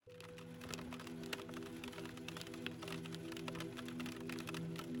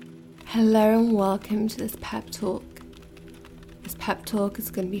Hello and welcome to this pep talk. This pep talk is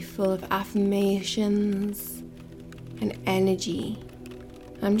going to be full of affirmations and energy.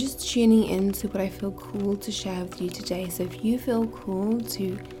 I'm just tuning into what I feel called to share with you today. So if you feel called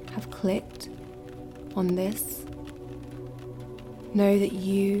to have clicked on this, know that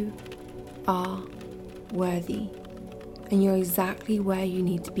you are worthy and you're exactly where you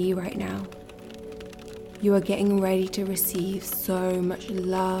need to be right now. You are getting ready to receive so much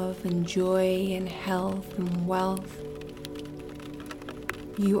love and joy and health and wealth.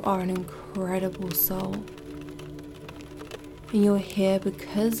 You are an incredible soul. And you're here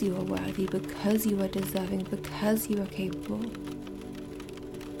because you are worthy, because you are deserving, because you are capable.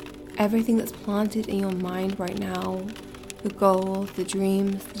 Everything that's planted in your mind right now, the goals, the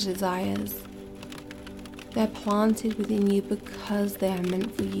dreams, the desires, they're planted within you because they are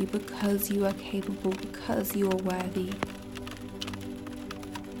meant for you, because you are capable, because you are worthy.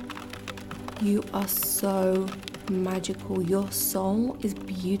 You are so magical. Your soul is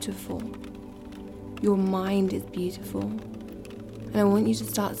beautiful. Your mind is beautiful. And I want you to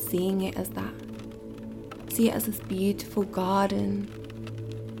start seeing it as that. See it as this beautiful garden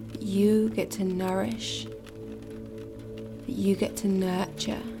that you get to nourish, that you get to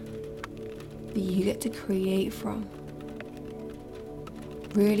nurture, that you get to create from.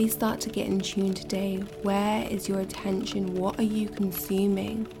 Really start to get in tune today. Where is your attention? What are you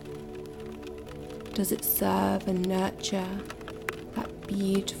consuming? Does it serve and nurture that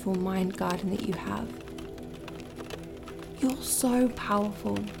beautiful mind garden that you have? You're so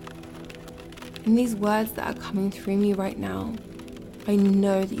powerful. And these words that are coming through me right now, I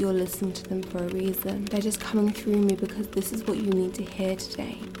know that you're listening to them for a reason. They're just coming through me because this is what you need to hear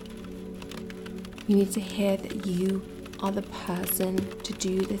today. You need to hear that you are the person to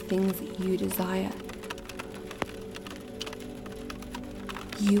do the things that you desire.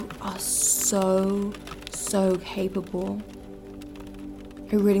 You are so capable.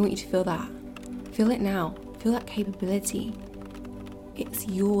 I really want you to feel that. Feel it now. Feel that capability. It's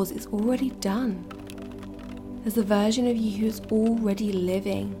yours. It's already done. There's a version of you who's already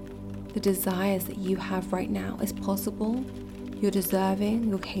living the desires that you have right now. It's possible. You're deserving.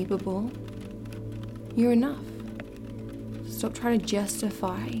 You're capable. You're enough. Stop trying to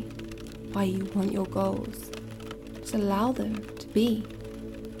justify why you want your goals. Just allow them to be.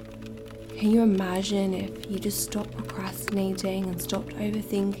 Can you imagine if you just stopped procrastinating and stopped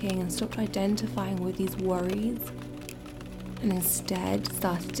overthinking and stopped identifying with these worries and instead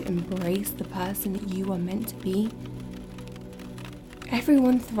started to embrace the person that you are meant to be?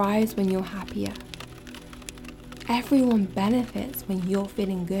 Everyone thrives when you're happier. Everyone benefits when you're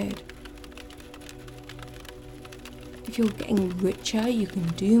feeling good. If you're getting richer, you can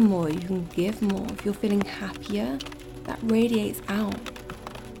do more, you can give more. If you're feeling happier, that radiates out.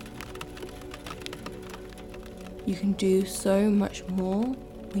 You can do so much more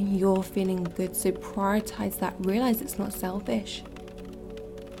when you're feeling good. So prioritize that. Realize it's not selfish.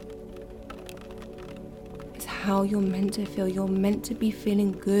 It's how you're meant to feel. You're meant to be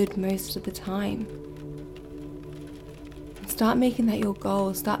feeling good most of the time. Start making that your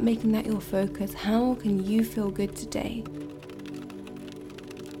goal. Start making that your focus. How can you feel good today?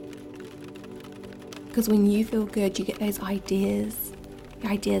 Because when you feel good, you get those ideas, the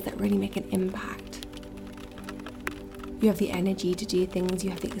ideas that really make an impact. You have the energy to do things. You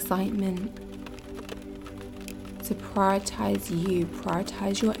have the excitement. So prioritize you.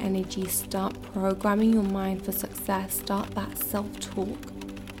 Prioritize your energy. Start programming your mind for success. Start that self-talk.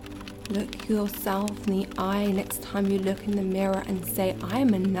 Look yourself in the eye next time you look in the mirror and say, I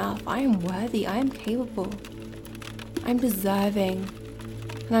am enough, I am worthy, I am capable, I'm deserving,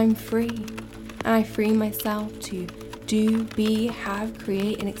 and I'm free. And I free myself to do, be, have,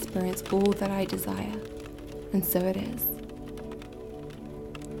 create, and experience all that I desire. And so it is.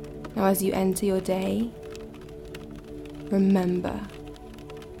 Now as you enter your day, remember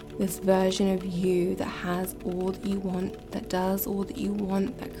this version of you that has all that you want, that does all that you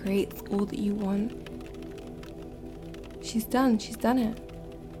want, that creates all that you want. She's done it.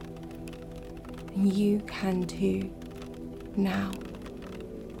 And you can too, now.